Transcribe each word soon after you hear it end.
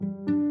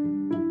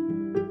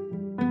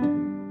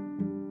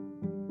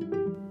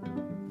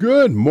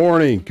Good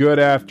morning, good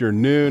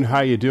afternoon.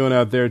 How you doing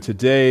out there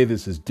today?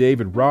 This is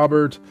David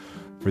Robert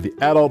for the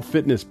Adult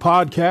Fitness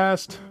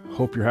Podcast.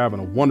 Hope you're having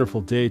a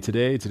wonderful day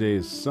today. Today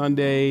is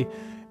Sunday,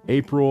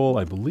 April,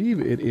 I believe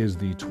it is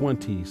the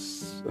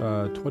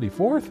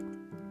 24th,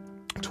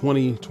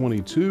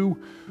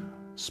 2022.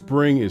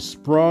 Spring is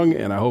sprung,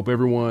 and I hope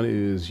everyone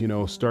is,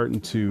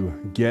 starting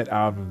to get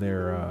out of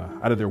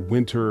their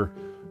winter,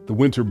 the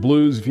winter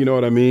blues, if you know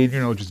what I mean.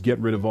 Just get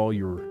rid of all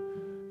your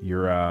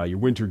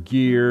winter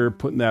gear,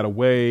 putting that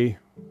away,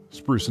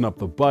 sprucing up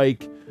the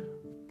bike,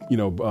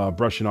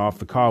 brushing off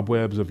the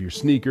cobwebs of your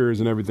sneakers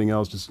and everything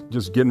else.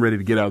 Just getting ready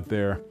to get out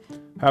there,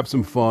 have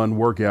some fun,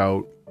 work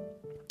out,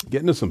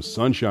 get into some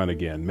sunshine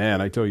again.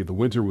 Man, I tell you, the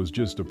winter was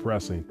just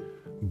depressing.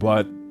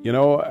 But, you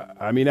know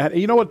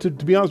what? To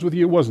be honest with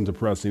you, it wasn't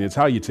depressing. It's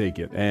how you take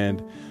it.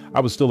 And I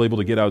was still able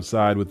to get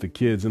outside with the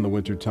kids in the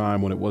winter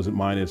time when it wasn't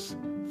minus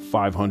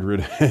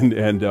 500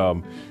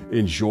 and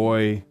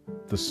enjoy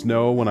the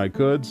snow when I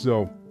could.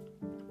 So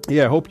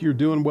yeah, I hope you're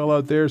doing well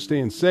out there,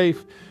 staying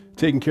safe,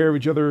 taking care of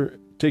each other,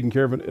 taking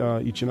care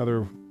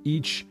of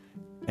each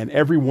and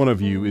every one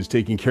of you is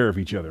taking care of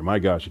each other. My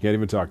gosh, I can't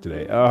even talk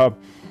today.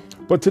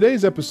 But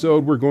today's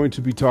episode, we're going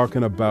to be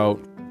talking about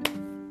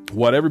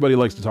what everybody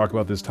likes to talk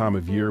about this time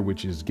of year,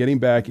 which is getting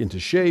back into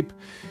shape,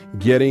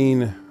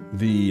 getting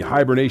the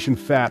hibernation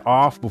fat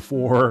off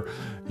before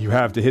you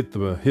have to hit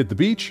the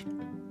beach.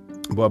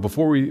 But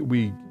before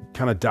we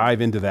kind of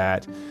dive into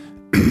that,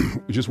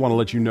 we just want to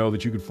let you know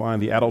that you can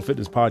find the Adult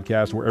Fitness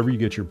Podcast wherever you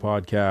get your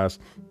podcasts.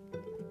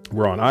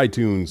 We're on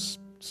iTunes,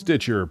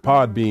 Stitcher,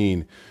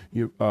 Podbean,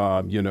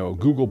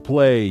 Google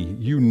Play,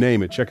 you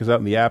name it. Check us out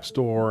in the App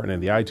Store and in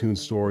the iTunes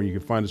Store, and you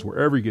can find us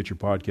wherever you get your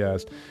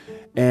podcast.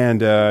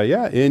 And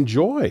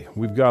enjoy.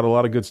 We've got a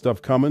lot of good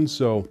stuff coming,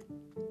 so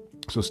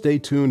stay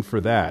tuned for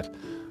that.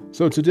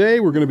 So today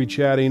we're going to be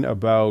chatting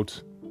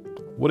about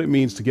what it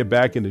means to get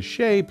back into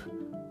shape,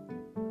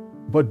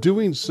 but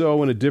doing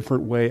so in a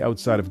different way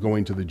outside of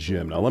going to the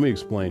gym. Now, let me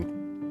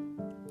explain.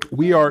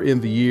 We are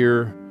in the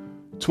year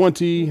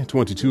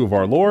 2022 of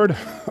our Lord.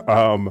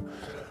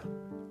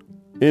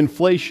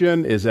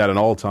 Inflation is at an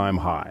all-time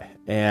high.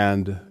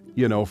 And,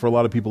 for a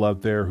lot of people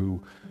out there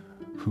who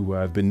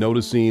have been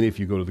noticing, if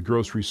you go to the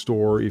grocery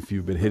store, if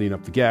you've been hitting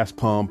up the gas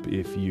pump,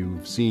 if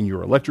you've seen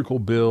your electrical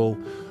bill,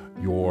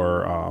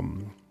 your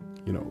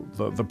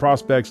the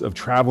prospects of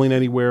traveling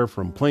anywhere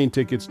from plane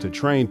tickets to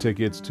train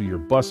tickets to your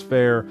bus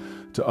fare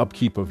to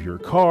upkeep of your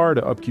car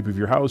to upkeep of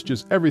your house,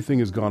 just everything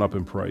has gone up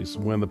in price.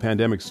 When the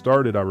pandemic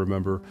started, I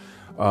remember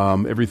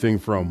everything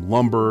from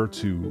lumber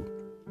to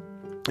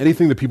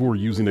anything that people were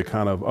using to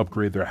kind of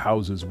upgrade their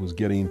houses was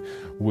getting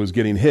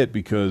hit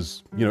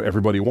because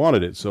everybody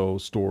wanted it. So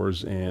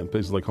stores and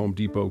places like Home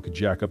Depot could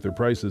jack up their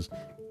prices.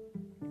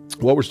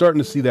 Well, we're starting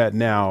to see that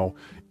now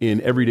in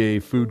everyday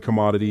food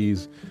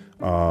commodities,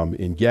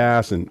 in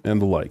gas and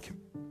the like.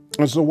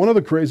 And so one of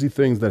the crazy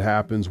things that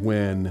happens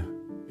when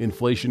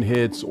inflation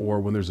hits or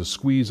when there's a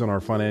squeeze on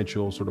our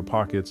financial sort of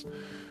pockets,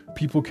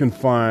 people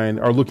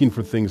are looking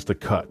for things to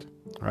cut,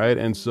 right?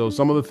 And so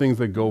some of the things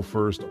that go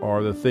first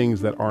are the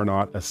things that are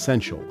not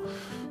essential.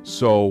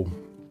 So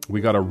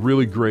we got a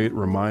really great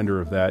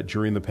reminder of that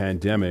during the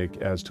pandemic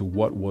as to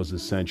what was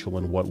essential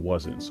and what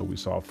wasn't. So we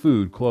saw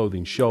food,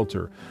 clothing,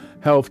 shelter,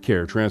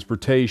 healthcare,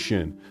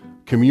 transportation,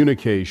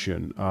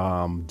 communication,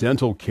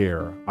 dental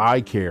care,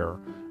 eye care,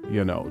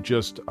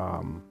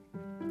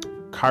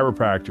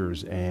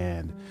 chiropractors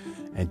and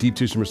deep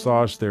tissue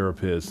massage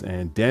therapists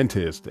and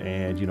dentists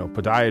and,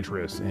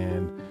 podiatrists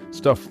and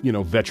stuff,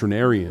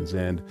 veterinarians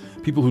and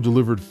people who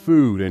delivered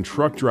food and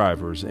truck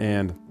drivers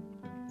and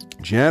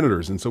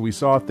janitors. And so we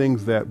saw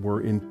things that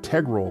were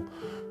integral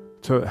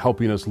to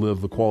helping us live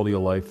the quality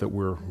of life that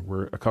we're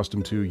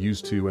accustomed to,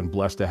 used to, and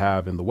blessed to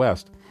have in the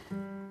West.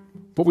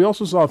 But we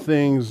also saw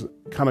things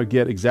kind of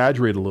get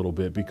exaggerated a little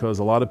bit because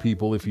a lot of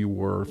people, if you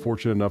were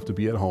fortunate enough to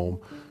be at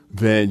home,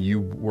 then you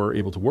were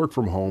able to work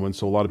from home. And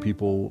so a lot of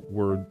people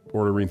were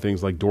ordering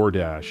things like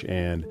DoorDash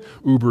and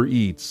Uber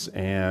Eats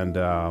and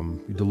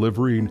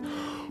delivering,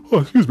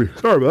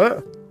 sorry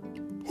about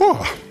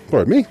that.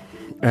 Pardon me.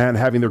 And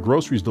having their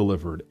groceries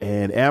delivered,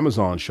 and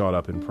Amazon shot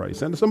up in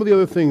price. And some of the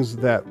other things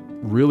that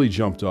really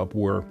jumped up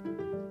were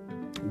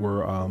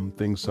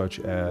things such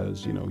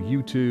as,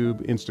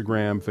 YouTube,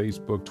 Instagram,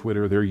 Facebook,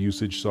 Twitter. Their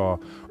usage saw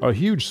a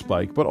huge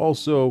spike, but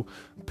also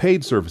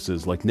paid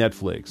services like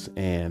Netflix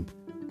and,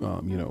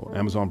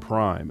 Amazon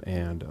Prime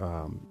and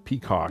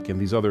Peacock and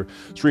these other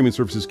streaming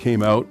services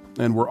came out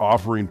and were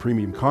offering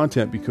premium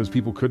content because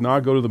people could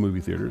not go to the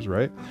movie theaters,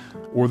 right?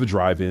 Or the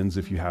drive-ins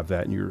if you have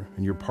that in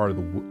your part of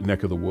the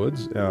neck of the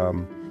woods.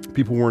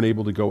 People weren't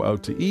able to go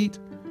out to eat.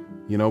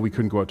 We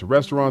couldn't go out to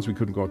restaurants. We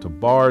couldn't go out to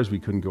bars. We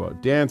couldn't go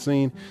out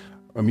dancing.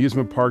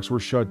 Amusement parks were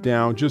shut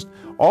down. Just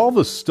all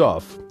the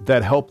stuff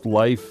that helped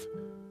life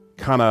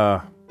kind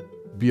of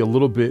be a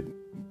little bit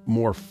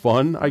more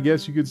fun, I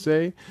guess you could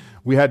say.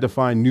 We had to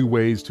find new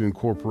ways to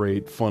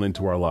incorporate fun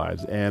into our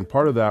lives. And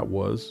part of that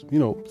was,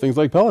 things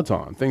like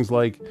Peloton, things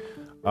like, things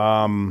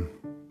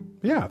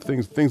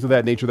of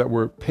that nature that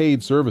were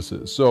paid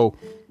services. So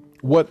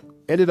what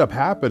ended up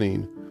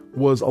happening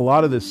was a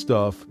lot of this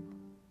stuff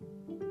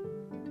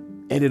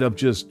ended up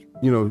just,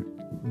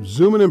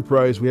 zooming in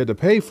price. We had to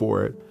pay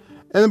for it.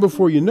 And then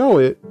before you know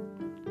it,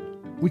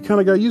 we kind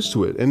of got used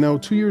to it. And now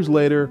 2 years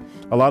later,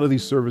 a lot of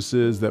these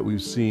services that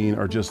we've seen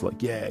are just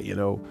like,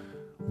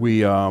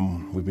 we've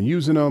been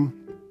using them.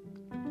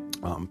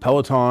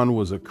 Peloton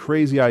was a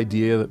crazy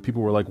idea that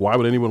people were like, why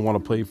would anyone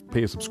want to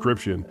pay a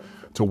subscription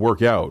to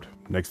work out?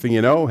 Next thing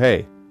you know,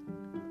 hey,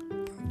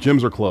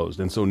 gyms are closed.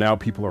 And so now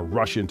people are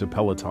rushing to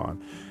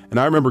Peloton. And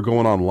I remember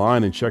going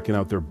online and checking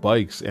out their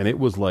bikes, and it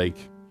was like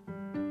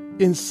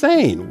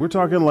insane. We're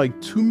talking like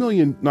 $2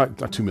 million, not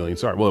 $2 million,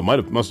 sorry. Well,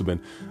 must have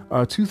been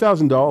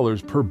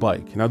 $2,000 per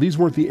bike. Now, these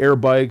weren't the Air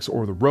bikes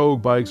or the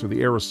Rogue bikes or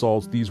the Air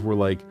Assaults. These were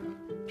like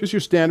just your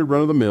standard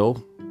run of the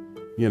mill,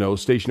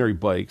 stationary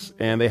bikes,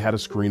 and they had a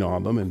screen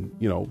on them, and,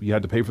 you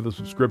had to pay for the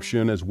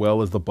subscription as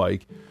well as the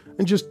bike,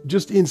 and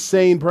just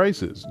insane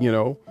prices,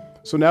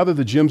 So now that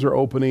the gyms are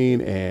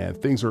opening and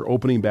things are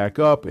opening back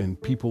up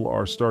and people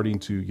are starting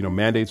to,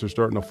 mandates are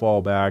starting to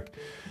fall back,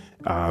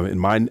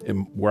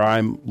 where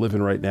I'm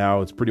living right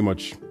now, it's pretty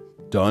much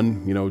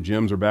done.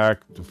 Gyms are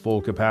back to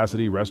full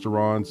capacity,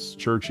 restaurants,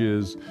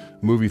 churches,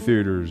 movie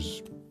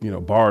theaters,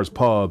 bars,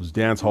 pubs,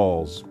 dance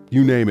halls,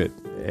 you name it.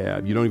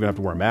 You don't even have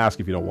to wear a mask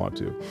if you don't want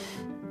to.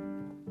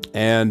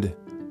 And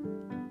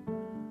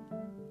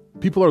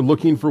people are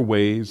looking for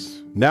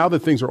ways, now that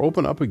things are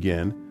open up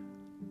again.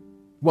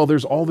 Well,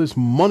 there's all this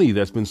money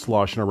that's been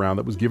sloshing around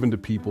that was given to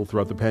people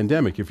throughout the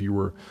pandemic. If you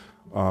were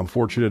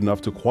fortunate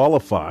enough to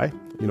qualify,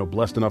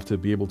 blessed enough to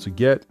be able to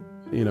get,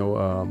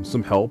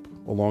 some help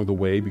along the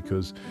way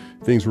because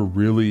things were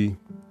really,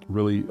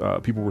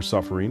 people were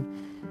suffering.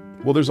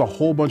 Well, there's a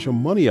whole bunch of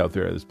money out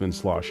there that's been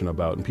sloshing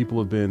about, and people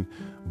have been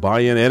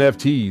buying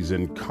NFTs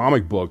and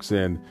comic books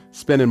and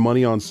spending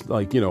money on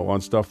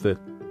on stuff that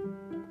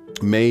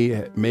may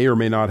or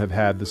may not have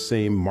had the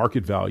same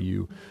market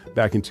value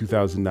back in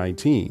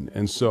 2019.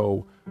 And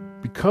so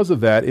because of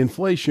that,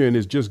 inflation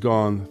has just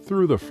gone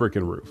through the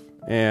freaking roof,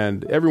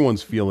 and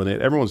everyone's feeling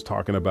it. Everyone's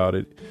talking about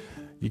it.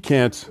 You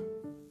can't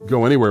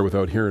go anywhere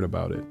without hearing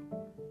about it.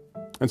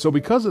 And so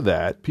because of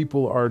that,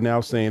 people are now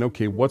saying,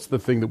 okay, what's the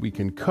thing that we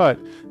can cut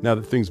now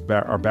that things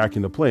are back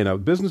into play? Now,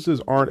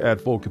 businesses aren't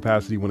at full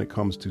capacity when it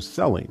comes to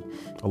selling.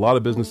 A lot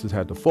of businesses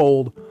had to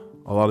fold.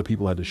 A lot of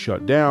people had to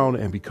shut down.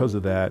 And because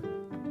of that,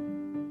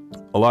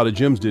 a lot of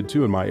gyms did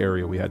too in my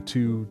area. We had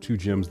two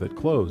gyms that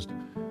closed.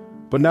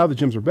 But now the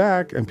gyms are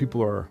back and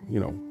people are,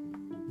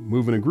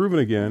 moving and grooving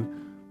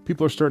again.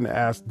 People are starting to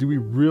ask, do we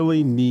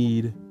really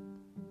need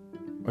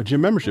a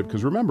gym membership?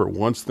 Because remember,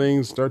 once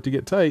things start to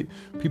get tight,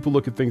 people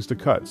look at things to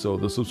cut. So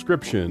the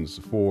subscriptions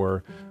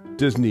for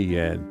Disney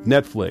and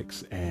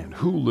Netflix and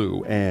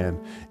Hulu and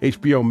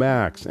HBO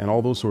Max and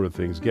all those sort of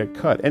things get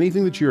cut.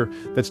 Anything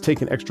that's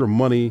taking extra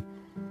money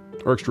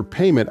or extra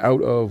payment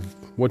out of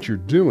what you're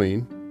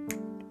doing,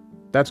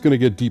 that's going to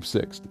get deep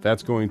sixed.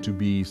 That's going to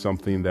be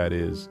something that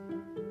is,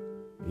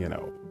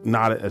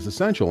 not as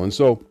essential. And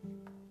so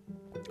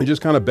it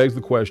just kind of begs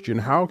the question,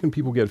 how can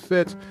people get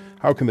fit?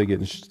 How can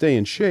they stay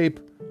in shape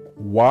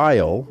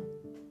while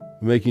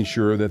making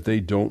sure that they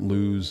don't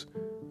lose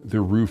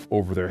their roof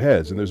over their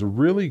heads? And there's a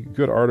really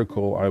good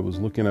article I was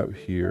looking at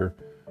here.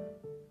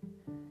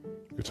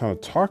 We're trying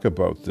to talk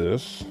about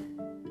this,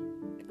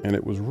 and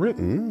it was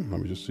written,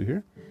 let me just see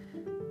here.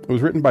 It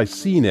was written by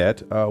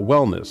CNET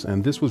Wellness,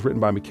 and this was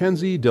written by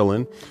Mackenzie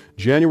Dillon,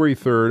 January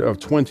 3rd of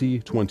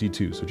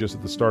 2022, so just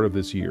at the start of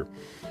this year.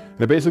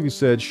 And it basically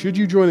said, should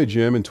you join a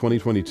gym in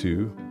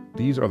 2022?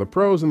 These are the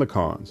pros and the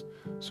cons.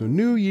 So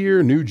new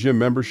year, new gym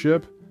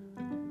membership.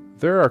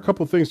 There are a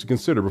couple things to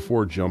consider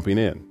before jumping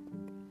in.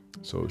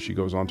 So she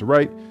goes on to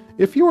write,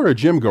 if you are a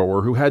gym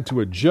goer who had to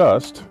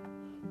adjust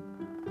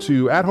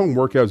to at-home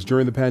workouts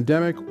during the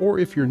pandemic, or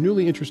if you're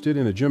newly interested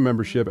in a gym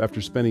membership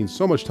after spending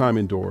so much time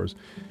indoors,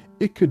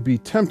 it could be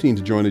tempting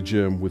to join a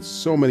gym with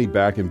so many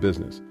back in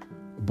business.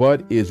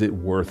 But is it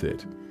worth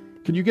it?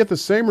 Can you get the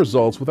same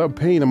results without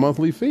paying a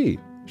monthly fee?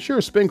 Sure,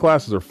 spin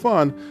classes are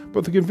fun,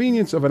 but the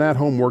convenience of an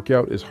at-home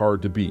workout is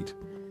hard to beat.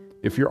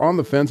 If you're on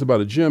the fence about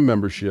a gym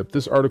membership,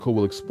 this article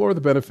will explore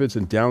the benefits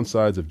and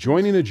downsides of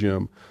joining a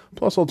gym,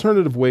 plus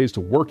alternative ways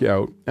to work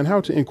out and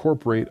how to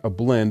incorporate a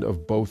blend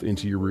of both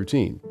into your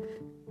routine.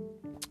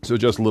 So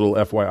just a little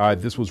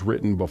FYI, this was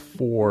written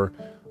before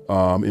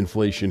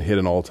inflation hit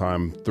an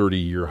all-time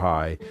 30-year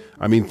high.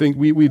 I mean,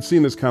 we'd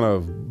seen this kind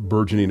of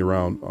burgeoning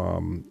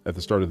around at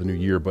the start of the new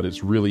year, but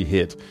it's really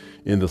hit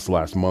in this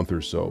last month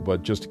or so.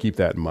 But just to keep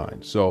that in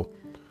mind. So,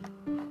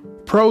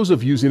 pros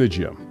of using a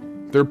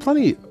gym. There are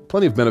plenty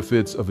of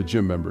benefits of a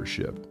gym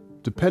membership,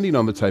 depending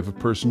on the type of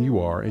person you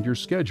are and your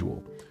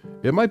schedule.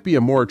 It might be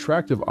a more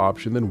attractive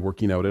option than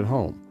working out at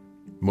home.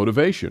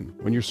 Motivation.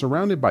 When you're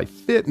surrounded by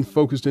fit and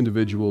focused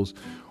individuals,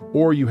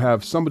 or you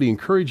have somebody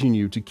encouraging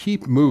you to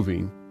keep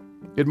moving,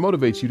 it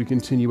motivates you to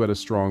continue at a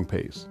strong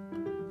pace.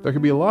 There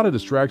can be a lot of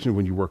distraction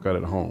when you work out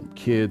at home.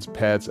 Kids,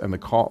 pets, and the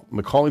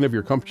calling of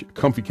your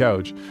comfy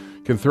couch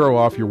can throw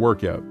off your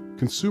workout.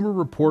 Consumer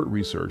Report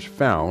research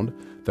found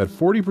that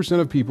 40%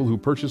 of people who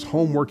purchase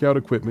home workout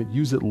equipment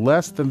use it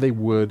less than they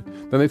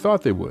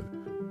thought they would.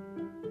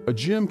 A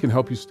gym can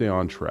help you stay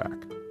on track.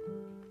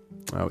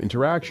 Now,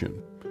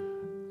 interaction.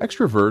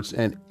 Extroverts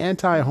and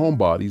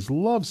anti-homebodies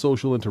love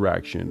social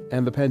interaction,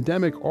 and the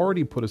pandemic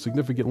already put a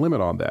significant limit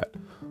on that.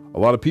 A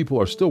lot of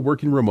people are still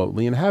working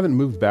remotely and haven't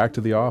moved back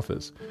to the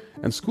office,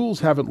 and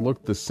schools haven't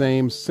looked the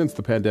same since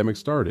the pandemic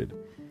started.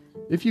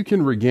 If you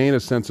can regain a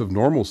sense of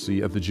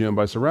normalcy at the gym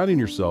by surrounding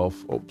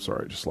yourself... Oh,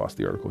 sorry, I just lost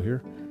the article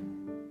here.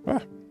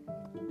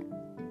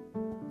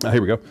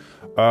 Here we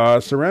go.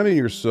 Surrounding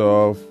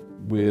yourself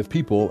with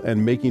people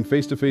and making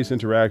face-to-face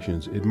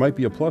interactions, it might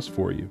be a plus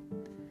for you.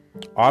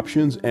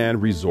 Options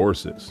and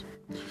resources.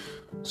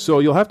 So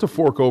you'll have to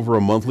fork over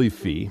a monthly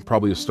fee,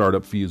 probably a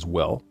startup fee as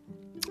well.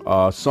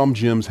 Some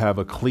gyms have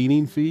a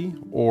cleaning fee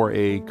or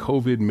a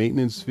COVID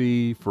maintenance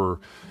fee for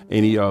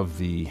any of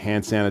the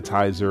hand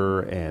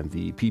sanitizer and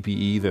the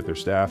PPE that their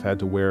staff had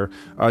to wear.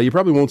 You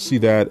probably won't see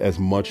that as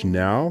much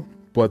now,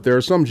 but there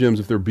are some gyms,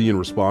 if they're being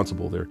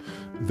responsible,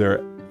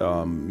 they're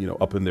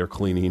up in their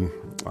cleaning,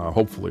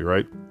 hopefully,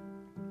 right?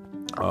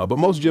 But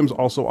most gyms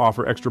also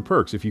offer extra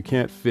perks if you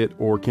can't fit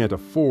or can't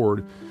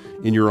afford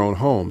in your own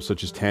home,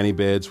 such as tanning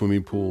beds,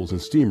 swimming pools, and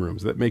steam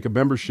rooms that make a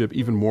membership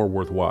even more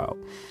worthwhile.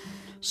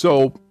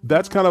 So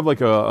that's kind of like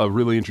a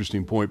really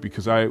interesting point,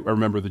 because I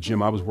remember the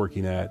gym I was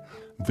working at,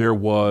 there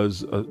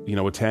was a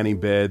tanning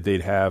bed,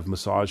 they'd have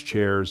massage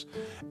chairs,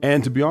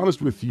 and to be honest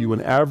with you,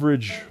 the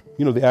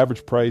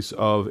average price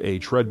of a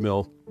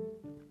treadmill,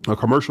 a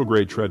commercial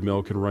grade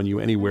treadmill, can run you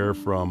anywhere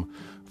from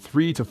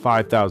 $3,000 to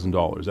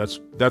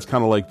 $5,000. That's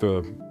kind of like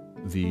the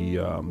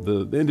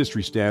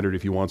industry standard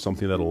if you want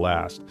something that'll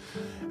last.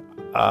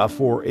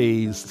 For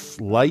a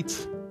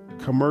light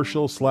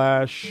commercial /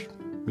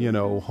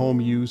 home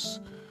use,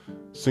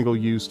 single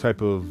use type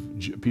of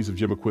piece of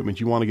gym equipment,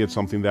 you want to get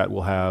something that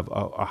will have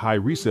a high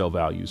resale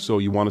value. So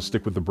you want to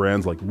stick with the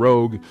brands like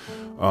Rogue,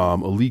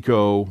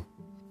 Eleiko,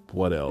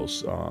 what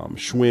else?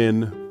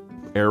 Schwinn,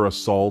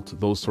 Aerosalt,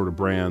 those sort of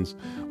brands,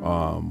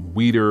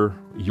 Weider,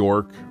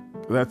 York,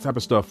 that type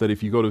of stuff, that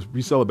if you go to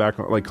resell it back,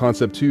 like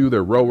Concept 2,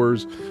 their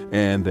rowers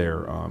and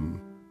their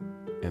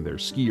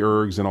ski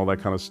ergs and all that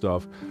kind of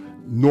stuff,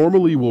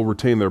 normally will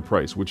retain their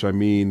price, which I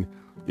mean,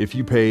 if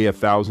you pay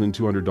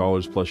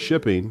 $1,200 plus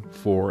shipping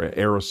for an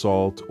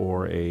Aerosalt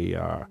or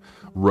a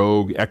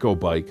Rogue Echo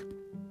bike,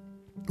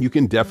 you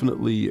can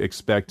definitely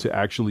expect to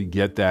actually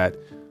get that,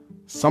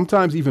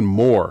 sometimes even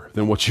more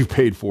than what you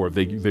paid for.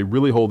 They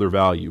really hold their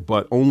value,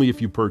 but only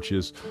if you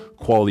purchase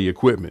quality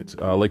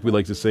equipment. Like we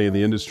like to say in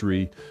the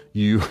industry,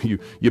 you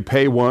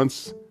pay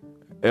once,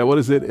 and what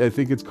is it? I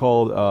think it's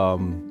called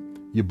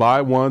you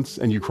buy once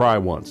and you cry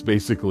once.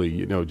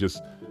 Basically,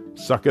 just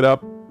suck it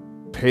up,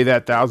 pay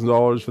that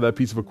 $1,000 for that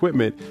piece of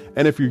equipment.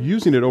 And if you're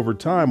using it over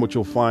time, what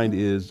you'll find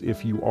is,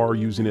 if you are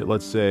using it,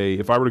 let's say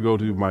if I were to go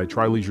to my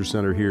Tri-Leisure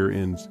Center here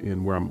in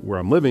where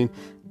I'm living,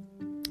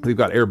 they've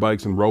got air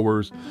bikes and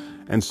rowers.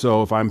 And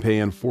so if I'm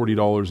paying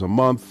 $40 a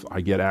month, I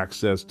get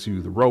access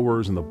to the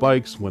rowers and the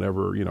bikes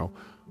whenever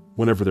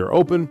they're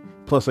open.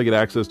 Plus I get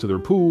access to their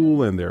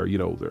pool and their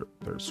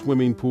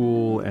swimming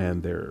pool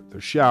and their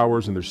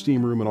showers and their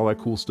steam room and all that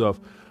cool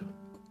stuff.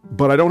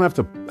 But I don't have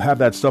to have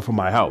that stuff in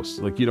my house.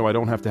 I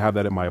don't have to have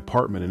that in my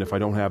apartment. And if I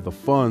don't have the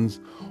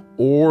funds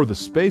or the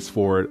space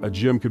for it, a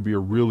gym could be a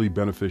really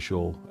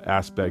beneficial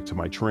aspect to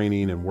my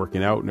training and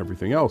working out and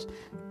everything else.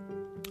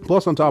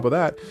 Plus, on top of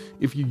that,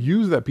 if you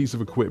use that piece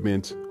of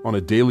equipment on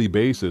a daily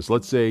basis,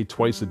 let's say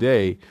twice a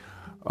day,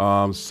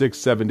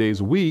 6-7 days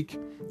a week,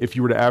 if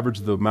you were to average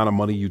the amount of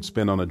money you'd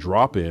spend on a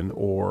drop-in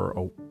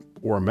or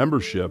a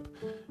membership,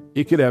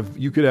 you could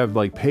have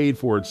like paid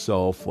for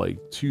itself like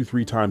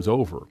 2-3 times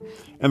over.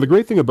 And the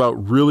great thing about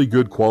really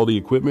good quality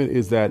equipment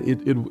is that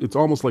it's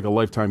almost like a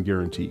lifetime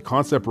guarantee.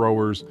 Concept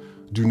rowers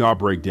do not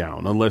break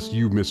down unless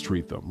you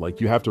mistreat them. Like,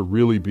 you have to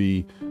really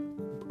be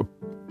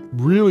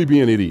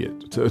an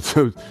idiot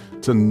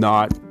to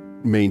not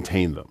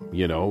maintain them.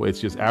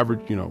 It's just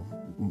average,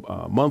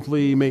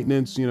 monthly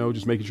maintenance,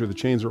 just making sure the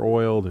chains are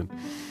oiled and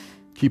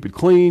keep it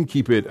clean,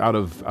 keep it out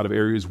of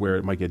areas where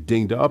it might get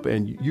dinged up.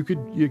 And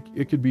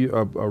it could be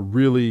a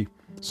really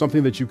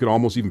something that you could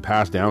almost even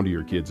pass down to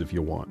your kids if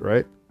you want,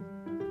 right?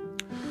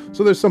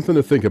 So there's something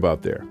to think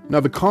about there. Now,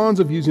 the cons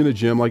of using a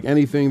gym, like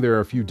anything, there are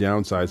a few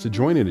downsides to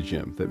joining a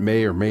gym that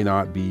may or may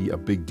not be a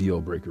big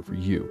deal breaker for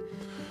you.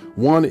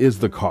 One is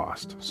the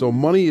cost. So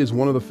money is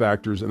one of the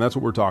factors, and that's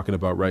what we're talking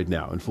about right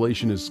now.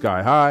 Inflation is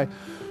sky high.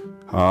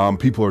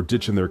 People are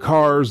ditching their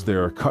cars.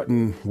 They're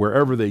cutting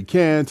wherever they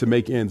can to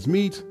make ends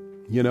meet,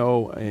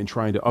 and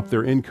trying to up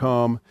their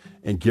income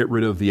and get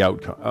rid of the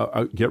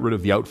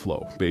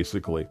outflow,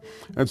 basically.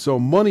 And so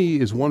money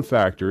is one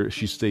factor,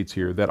 she states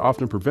here, that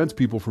often prevents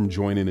people from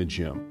joining a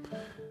gym.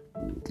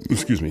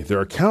 Excuse me. There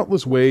are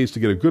countless ways to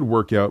get a good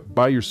workout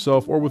by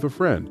yourself or with a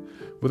friend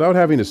without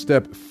having to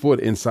step foot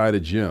inside a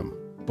gym.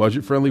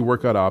 Budget-friendly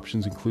workout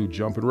options include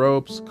jumping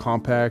ropes,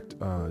 compact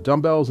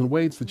dumbbells, and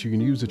weights that you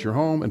can use at your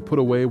home and put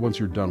away once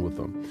you're done with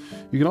them.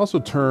 You can also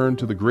turn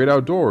to the great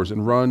outdoors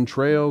and run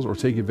trails or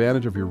take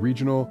advantage of your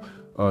regional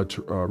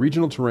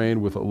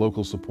terrain with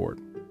local support.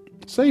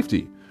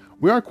 Safety.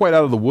 We aren't quite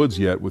out of the woods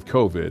yet with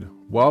COVID.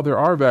 While there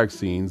are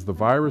vaccines, the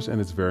virus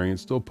and its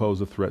variants still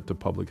pose a threat to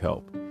public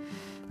health.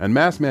 And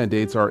mask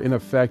mandates are in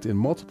effect in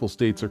multiple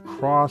states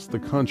across the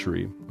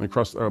country,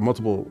 across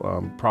multiple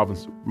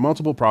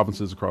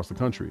provinces across the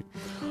country.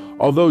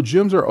 Although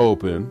gyms are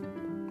open,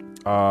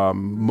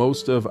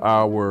 most of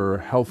our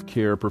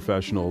healthcare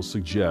professionals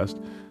suggest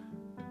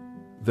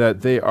that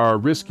they are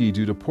risky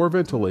due to poor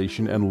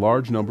ventilation and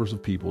large numbers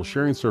of people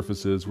sharing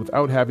surfaces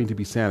without having to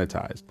be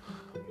sanitized.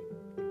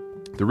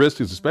 The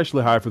risk is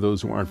especially high for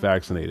those who aren't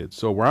vaccinated.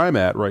 So where I'm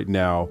at right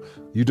now,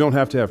 you don't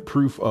have to have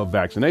proof of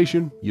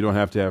vaccination. You don't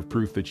have to have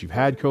proof that you've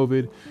had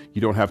COVID.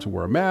 You don't have to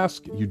wear a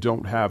mask. You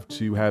don't have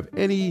to have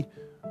any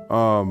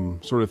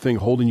sort of thing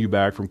holding you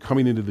back from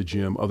coming into the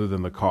gym other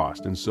than the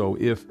cost. And so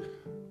if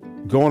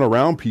going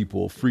around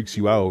people freaks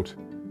you out,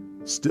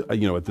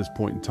 at this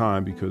point in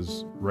time,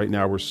 because right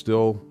now we're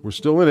still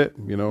in it,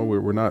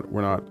 we're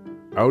not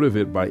out of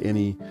it by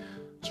any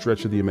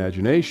stretch of the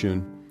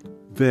imagination,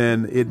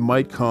 then it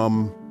might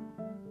come,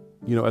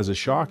 as a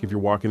shock if you're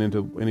walking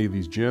into any of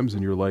these gyms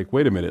and you're like,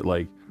 wait a minute,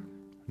 like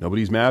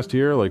nobody's masked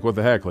here. Like what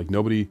the heck? Like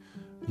nobody,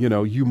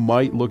 you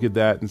might look at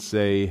that and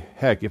say,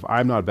 heck, if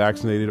I'm not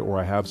vaccinated or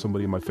I have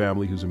somebody in my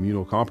family who's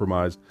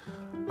immunocompromised,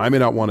 I may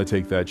not want to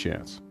take that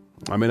chance.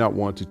 I may not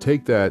want to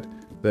take that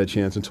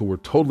chance until we're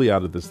totally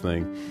out of this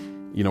thing,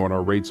 and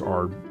our rates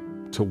are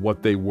to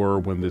what they were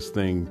when this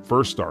thing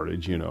first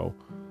started,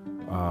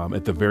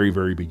 at the very,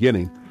 very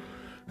beginning.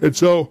 And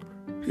so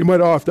you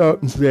might opt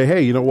out and say,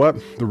 hey, you know what?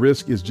 The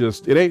risk is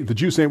just, the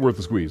juice ain't worth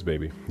the squeeze,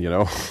 baby,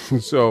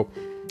 So,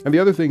 and the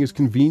other thing is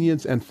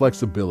convenience and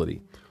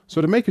flexibility.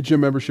 So to make a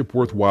gym membership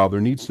worthwhile,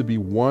 there needs to be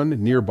one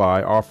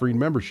nearby offering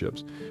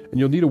memberships, and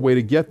you'll need a way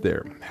to get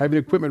there. Having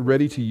equipment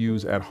ready to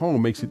use at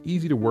home makes it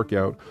easy to work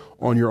out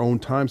on your own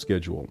time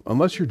schedule.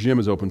 Unless your gym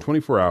is open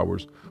 24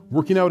 hours,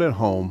 working out at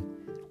home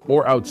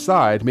or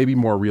outside may be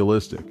more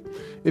realistic.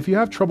 If you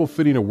have trouble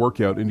fitting a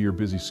workout into your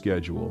busy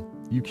schedule,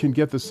 you can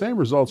get the same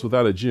results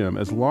without a gym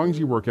as long as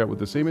you work out with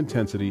the same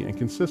intensity and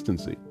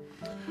consistency.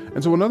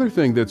 And so another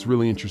thing that's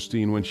really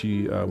interesting when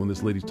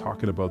this lady's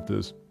talking about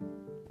this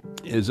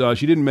is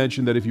she didn't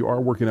mention that if you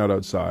are working out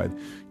outside,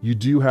 you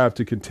do have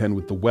to contend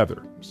with the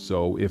weather.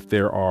 So if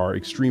there are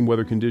extreme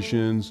weather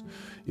conditions,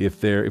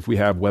 if we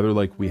have weather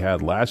like we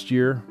had last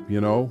year,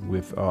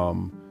 with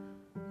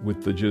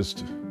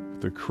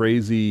the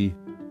crazy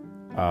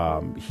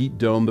heat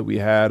dome that we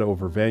had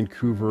over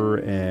Vancouver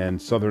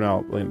and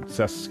southern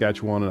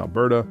Saskatchewan and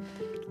Alberta,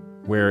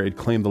 where it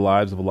claimed the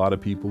lives of a lot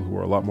of people who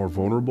are a lot more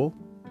vulnerable.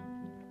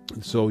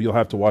 So you'll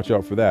have to watch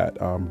out for that.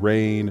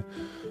 Rain,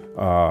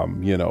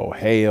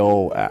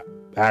 hail,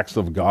 acts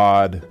of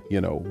God,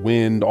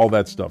 wind, all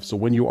that stuff. So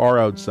when you are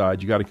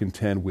outside, you got to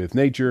contend with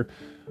nature.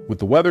 With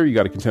the weather, you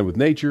got to contend with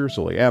nature.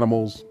 So like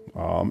animals,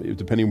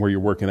 depending where you're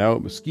working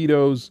out,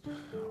 mosquitoes,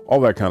 all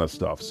that kind of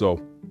stuff.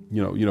 So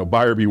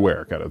buyer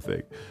beware kind of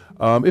thing.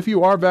 If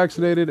you are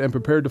vaccinated and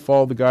prepared to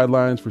follow the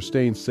guidelines for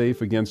staying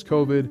safe against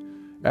COVID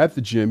at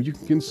the gym, you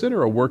can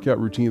consider a workout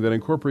routine that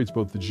incorporates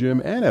both the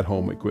gym and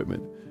at-home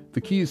equipment.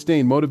 The key is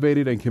staying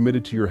motivated and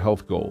committed to your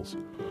health goals.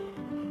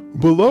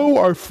 Below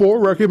are 4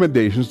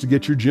 recommendations to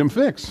get your gym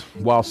fix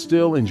while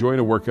still enjoying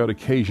a workout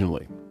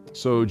occasionally.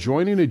 So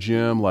joining a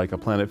gym like a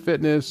Planet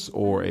Fitness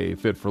or a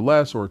Fit for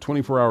Less or a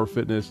 24-Hour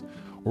Fitness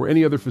or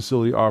any other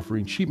facility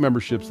offering cheap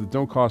memberships that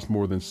don't cost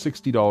more than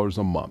 $60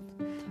 a month.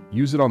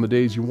 Use it on the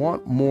days you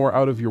want more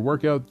out of your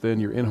workout than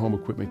your in-home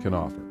equipment can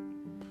offer.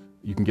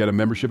 You can get a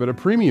membership at a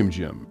premium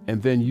gym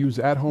and then use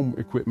at-home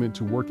equipment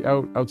to work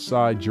out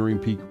outside during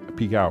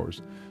peak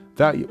hours.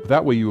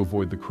 That way you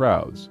avoid the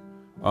crowds.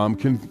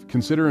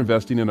 Consider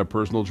investing in a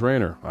personal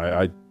trainer.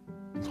 I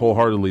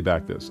wholeheartedly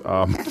back this.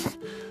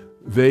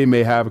 They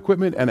may have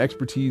equipment and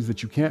expertise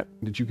that you can't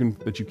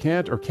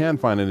or can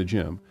find in a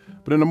gym,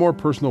 but in a more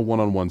personal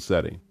one-on-one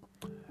setting.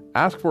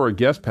 Ask for a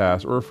guest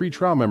pass or a free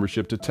trial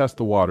membership to test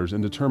the waters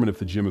and determine if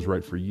the gym is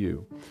right for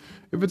you.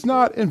 If it's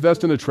not,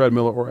 invest in a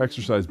treadmill or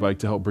exercise bike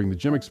to help bring the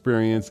gym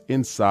experience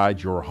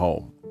inside your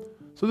home.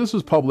 So this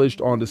was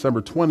published on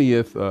December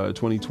 20th,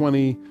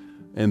 2020,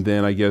 and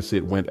then I guess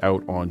it went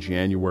out on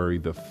January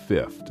the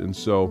 5th. And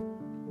so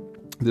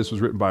this was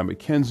written by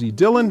Mackenzie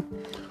Dillon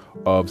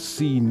of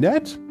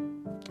CNET.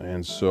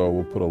 And so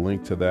we'll put a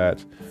link to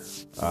that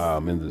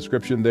in the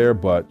description there.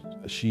 But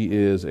she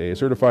is a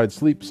certified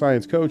sleep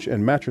science coach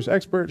and mattress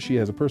expert. She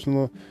has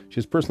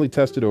personally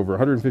tested over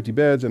 150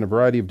 beds and a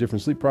variety of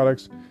different sleep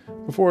products.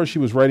 Before she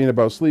was writing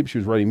about sleep, she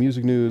was writing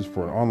music news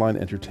for an online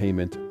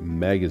entertainment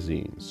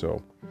magazine.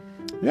 So,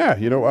 yeah,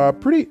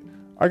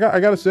 I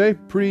gotta say,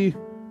 pretty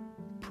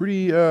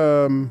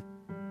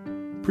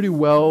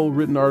well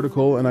written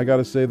article. And I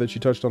gotta say that she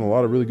touched on a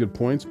lot of really good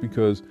points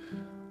because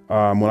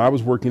when I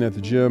was working at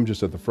the gym,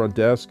 just at the front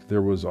desk,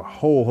 there was a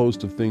whole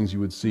host of things you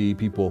would see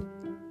people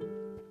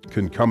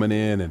coming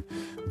in and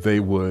they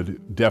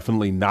would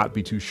definitely not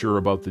be too sure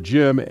about the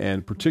gym.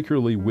 And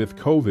particularly with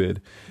COVID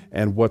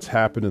and what's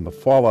happened in the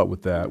fallout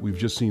with that, we've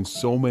just seen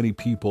so many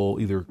people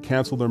either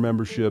cancel their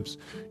memberships,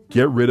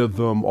 get rid of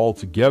them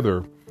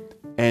altogether,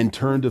 and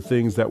turn to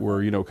things that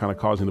were, kind of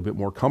causing a bit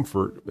more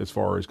comfort as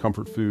far as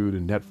comfort food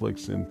and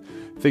Netflix and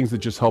things that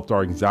just helped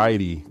our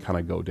anxiety kind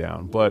of go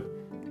down. But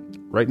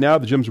right now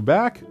the gyms are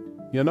back,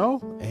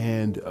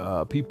 and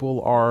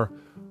people are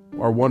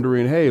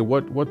wondering, hey,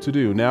 what to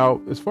do now.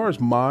 As far as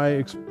my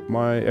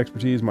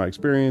expertise, my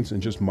experience,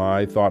 and just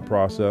my thought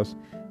process,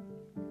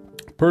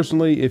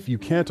 personally, if you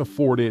can't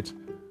afford it,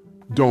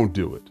 don't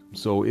do it.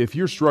 So if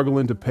you're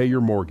struggling to pay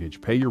your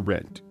mortgage, pay your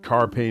rent,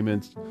 car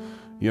payments,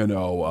 you're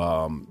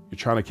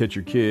trying to catch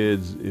your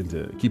kids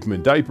keep them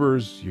in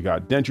diapers, you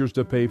got dentures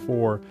to pay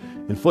for,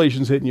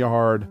 inflation's hitting you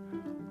hard.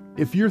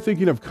 If you're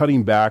thinking of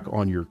cutting back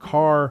on your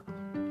car,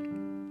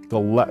 the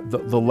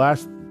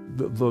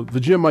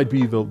gym might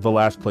be the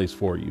last place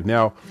for you.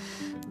 Now,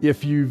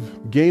 if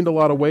you've gained a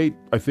lot of weight,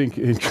 I think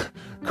in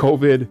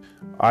COVID,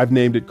 I've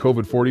named it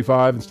COVID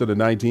 45 instead of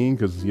 19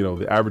 because,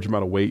 the average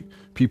amount of weight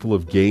people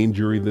have gained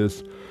during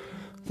this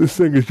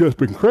thing has just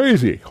been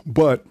crazy.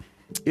 But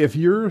if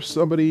you're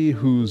somebody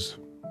who's,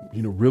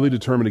 really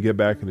determined to get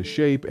back into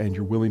shape and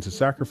you're willing to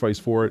sacrifice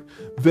for it,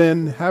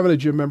 then having a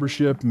gym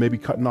membership, maybe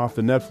cutting off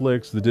the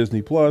Netflix, the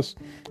Disney Plus,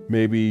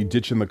 maybe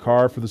ditching the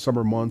car for the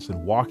summer months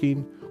and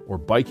walking or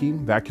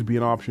biking, that could be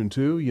an option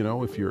too.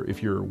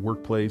 If your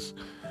workplace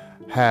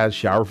has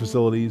shower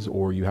facilities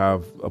or you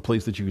have a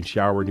place that you can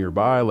shower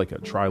nearby, like a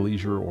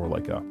Tri-Leisure or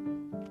like a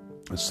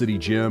city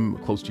gym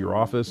close to your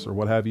office or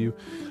what have you.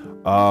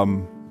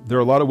 There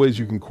are a lot of ways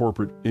you can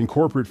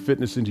incorporate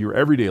fitness into your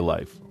everyday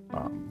life.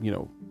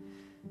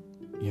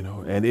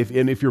 And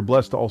if you're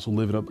blessed to also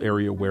live in an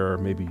area where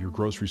maybe your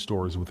grocery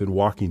store is within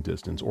walking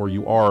distance, or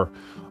you are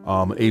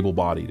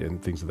able-bodied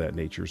and things of that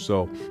nature.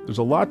 So there's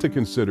a lot to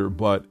consider,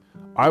 but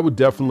I would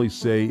definitely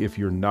say if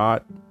you're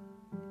not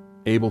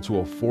able to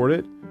afford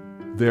it,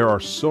 there are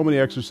so many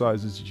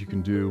exercises that you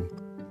can do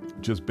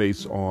just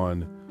based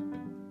on,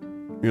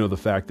 the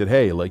fact that,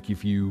 hey, like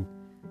if you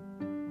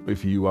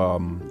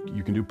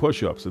can do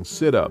push-ups and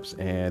sit-ups,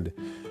 and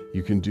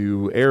you can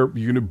do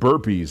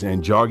burpees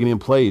and jogging in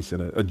place,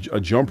 and a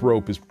jump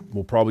rope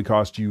will probably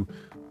cost you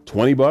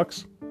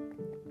 $20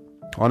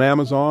 on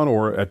Amazon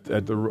or at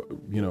the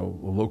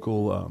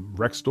local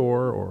rec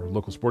store or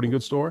local sporting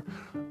goods store.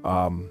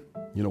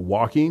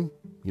 Walking,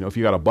 if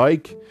you got a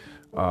bike,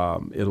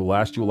 it'll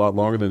last you a lot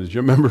longer than a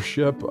gym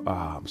membership.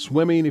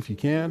 Swimming if you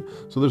can.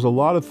 So there's a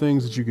lot of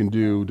things that you can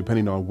do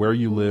depending on where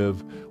you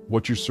live,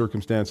 what your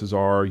circumstances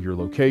are, your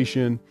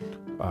location,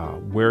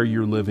 where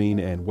you're living,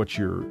 and what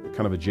you're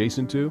kind of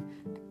adjacent to.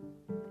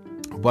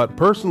 But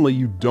personally,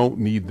 you don't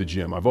need the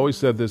gym. I've always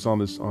said this on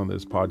this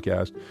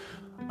podcast.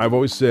 I've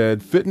always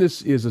said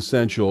fitness is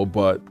essential,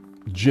 but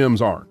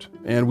gyms aren't.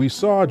 And we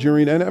saw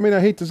I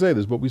hate to say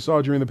this, but we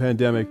saw during the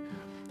pandemic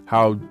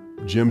how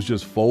gyms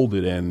just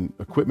folded and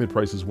equipment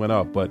prices went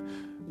up. But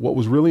what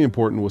was really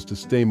important was to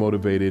stay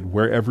motivated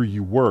wherever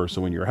you were.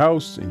 So in your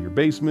house, in your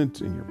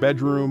basement, in your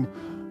bedroom,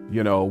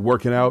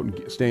 working out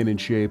and staying in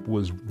shape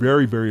was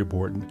very, very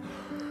important.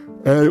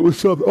 And it was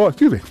something,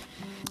 and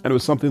it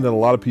was something that a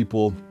lot of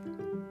people,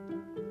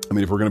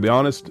 if we're going to be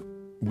honest,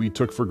 we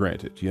took for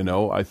granted.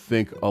 I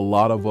think a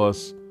lot of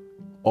us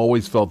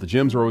always felt the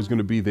gyms are always going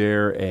to be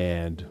there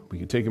and we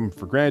could take them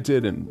for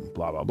granted and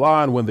blah, blah,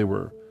 blah. And when they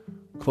were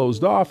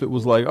closed off, it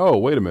was like, oh,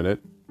 wait a minute.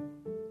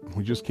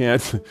 We just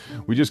can't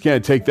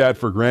take that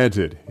for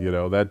granted.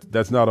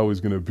 That's not always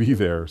going to be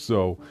there.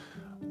 So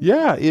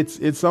yeah,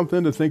 it's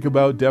something to think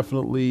about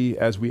definitely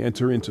as we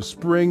enter into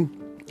spring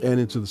and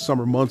into the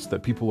summer months,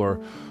 that people are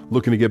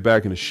looking to get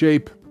back into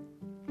shape,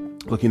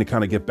 looking to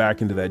kind of get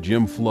back into that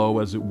gym flow,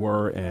 as it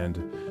were,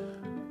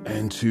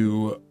 and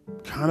to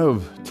kind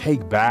of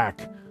take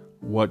back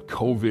what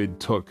COVID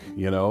took,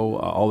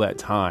 all that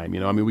time.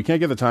 We can't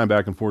get the time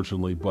back,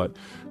 unfortunately, but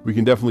we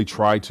can definitely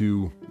try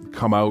to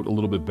come out a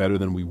little bit better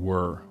than we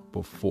were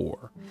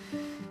before.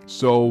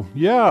 So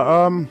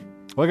yeah,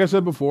 like I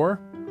said before,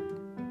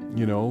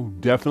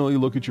 definitely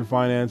look at your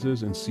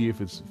finances and see if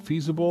it's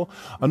feasible.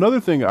 Another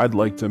thing I'd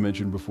like to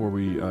mention before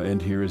we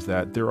end here is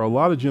that there are a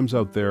lot of gyms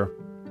out there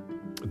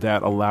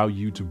that allow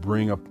you to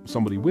bring up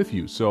somebody with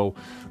you. So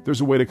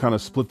there's a way to kind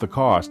of split the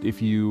cost.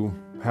 If you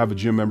have a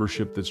gym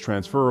membership that's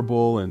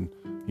transferable and,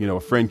 a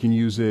friend can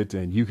use it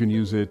and you can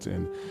use it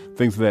and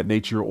things of that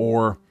nature,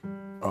 or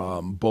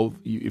both,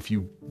 if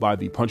you buy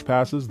the punch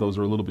passes, those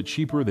are a little bit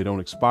cheaper. They don't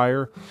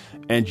expire.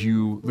 And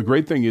the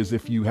great thing is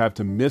if you have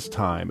to miss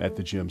time at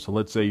the gym, so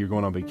let's say you're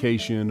going on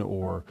vacation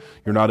or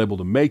you're not able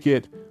to make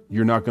it,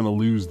 you're not going to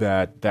lose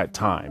that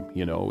time.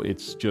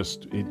 It's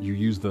just, you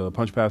use the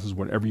punch passes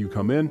whenever you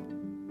come in,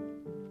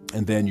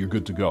 and then you're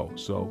good to go.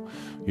 So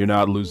you're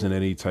not losing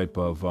any type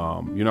of,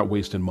 you're not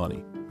wasting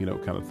money,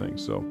 kind of thing.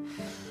 So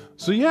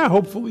yeah,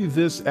 hopefully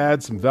this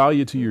adds some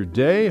value to your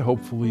day.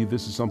 Hopefully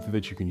this is something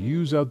that you can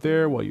use out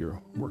there while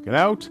you're working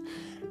out.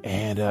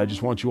 And I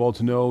just want you all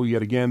to know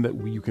yet again that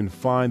you can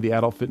find the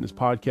Adult Fitness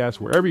Podcast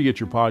wherever you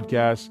get your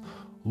podcasts,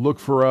 Look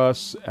for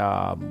us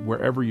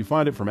wherever you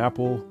find it, from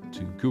Apple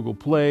to Google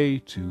Play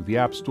to the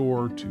App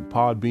Store to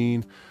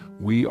Podbean.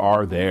 We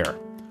are there.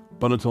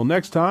 But until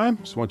next time,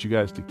 just want you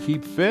guys to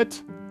keep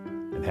fit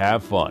and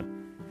have fun.